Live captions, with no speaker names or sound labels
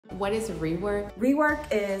what is Rework?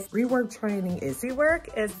 Rework training is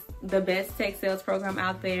the best tech sales program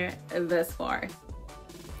out there thus far.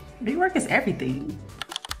 Rework is everything.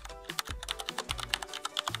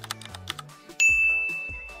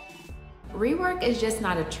 Rework is just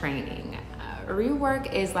not a training.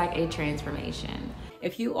 Rework is like a transformation.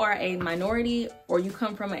 If you are a minority or you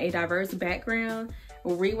come from a diverse background,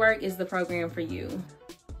 Rework is the program for you.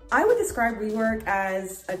 I would describe Rework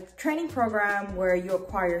as a training program where you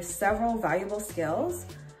acquire several valuable skills,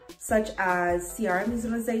 such as CRM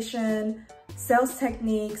visualization, sales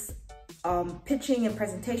techniques, pitching and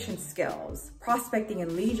presentation skills, prospecting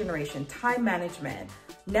and lead generation, time management,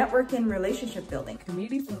 network and relationship building.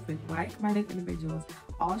 Community filled with like-minded individuals,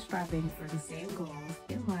 all striving for the same goals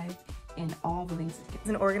in life and all willing to get. It's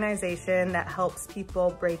an organization that helps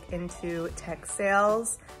people break into tech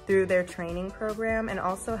sales through their training program and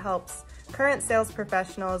also helps current sales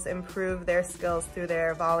professionals improve their skills through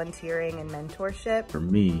their volunteering and mentorship. For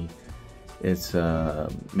me, it's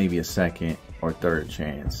maybe a second or third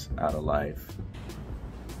chance out of life.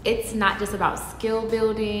 It's not just about skill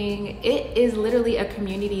building. It is literally a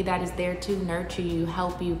community that is there to nurture you,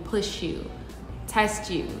 help you, push you,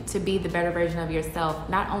 test you to be the better version of yourself.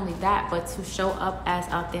 Not only that, but to show up as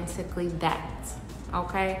authentically that,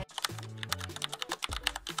 okay?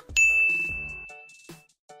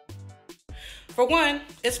 For one,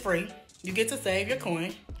 it's free. You get to save your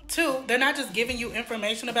coin. Two, they're not just giving you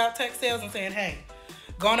information about tech sales and saying, hey,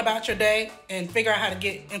 go on about your day and figure out how to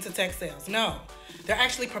get into tech sales. No, they're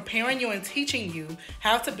actually preparing you and teaching you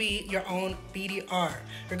how to be your own BDR.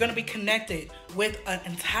 You're going to be connected with an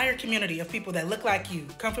entire community of people that look like you,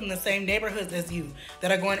 come from the same neighborhoods as you,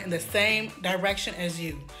 that are going in the same direction as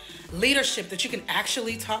you. Leadership that you can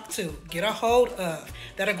actually talk to, get a hold of,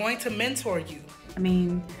 that are going to mentor you. I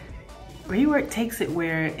mean, Rework takes it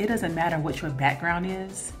where it doesn't matter what your background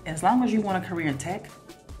is. As long as you want a career in tech,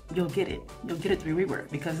 you'll get it. You'll get it through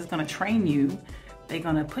Rework because it's going to train you. They're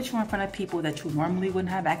going to put you in front of people that you normally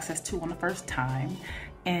wouldn't have access to on the first time.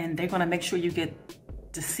 And they're going to make sure you get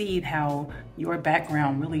to see how your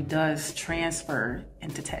background really does transfer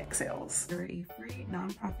into tech sales. We're a free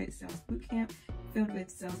nonprofit sales bootcamp filled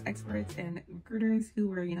with sales experts and recruiters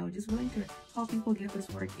who are, just willing to help people get this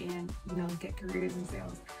work and, get careers in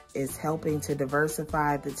sales. It's helping to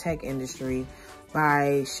diversify the tech industry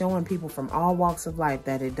by showing people from all walks of life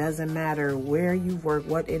that it doesn't matter where you work,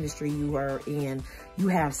 what industry you are in, you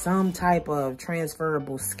have some type of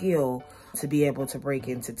transferable skill to be able to break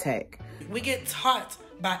into tech. We get taught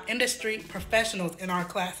by industry professionals in our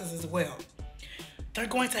classes as well. They're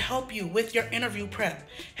going to help you with your interview prep,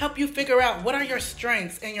 help you figure out what are your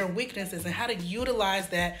strengths and your weaknesses and how to utilize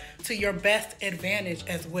that to your best advantage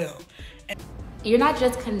as well. You're not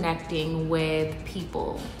just connecting with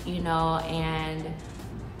people, and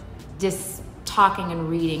just talking and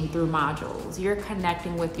reading through modules. You're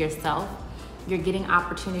connecting with yourself. You're getting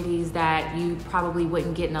opportunities that you probably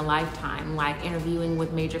wouldn't get in a lifetime, like interviewing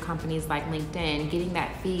with major companies like LinkedIn, getting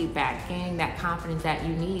that feedback, gaining that confidence that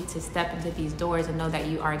you need to step into these doors and know that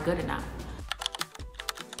you are good enough.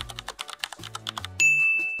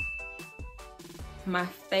 My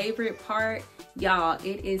favorite part, y'all,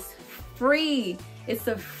 it is free. It's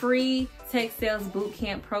a free tech sales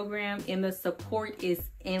bootcamp program and the support is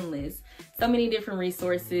endless. So many different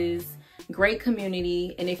resources, great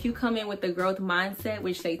community, and if you come in with the growth mindset,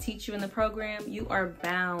 which they teach you in the program, you are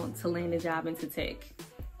bound to land a job into tech.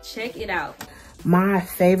 Check it out. My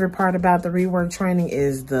favorite part about the Rework training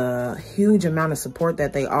is the huge amount of support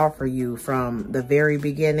that they offer you from the very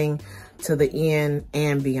beginning to the end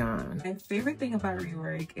and beyond. My favorite thing about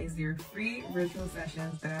Rework is your free virtual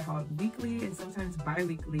sessions that are held weekly and sometimes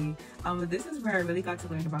bi-weekly. This is where I really got to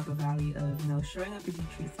learn about the value of, showing up as your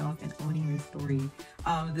true self and owning your story.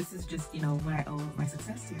 This is just, what I owe my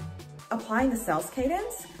success to. Applying the sales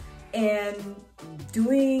cadence and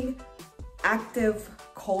doing active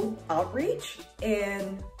cold outreach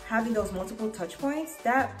and having those multiple touch points,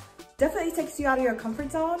 that definitely takes you out of your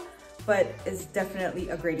comfort zone, but is definitely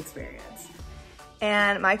a great experience.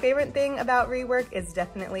 And my favorite thing about Rework is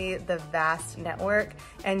definitely the vast network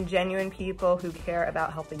and genuine people who care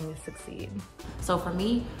about helping you succeed. So for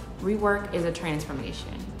me, Rework is a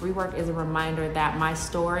transformation. Rework is a reminder that my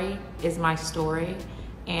story is my story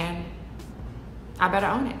and I better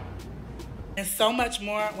own it. And so much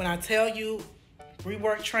more. When I tell you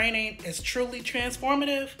Rework training is truly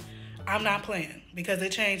transformative, I'm not playing because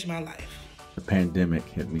it changed my life. The pandemic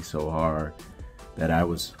hit me so hard that I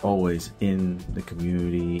was always in the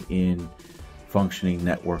community, in functioning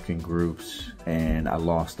networking groups, and I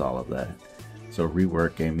lost all of that. So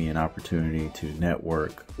Rework gave me an opportunity to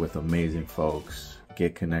network with amazing folks,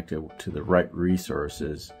 get connected to the right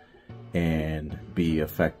resources and be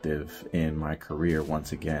effective in my career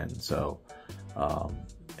once again. So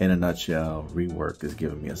in a nutshell, Rework is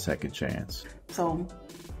giving me a second chance. So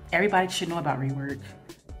everybody should know about Rework.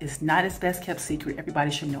 It's not its best kept secret. Everybody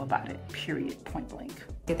should know about it, period, point blank.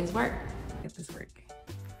 Get this work. Get this work.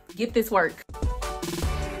 Get this work.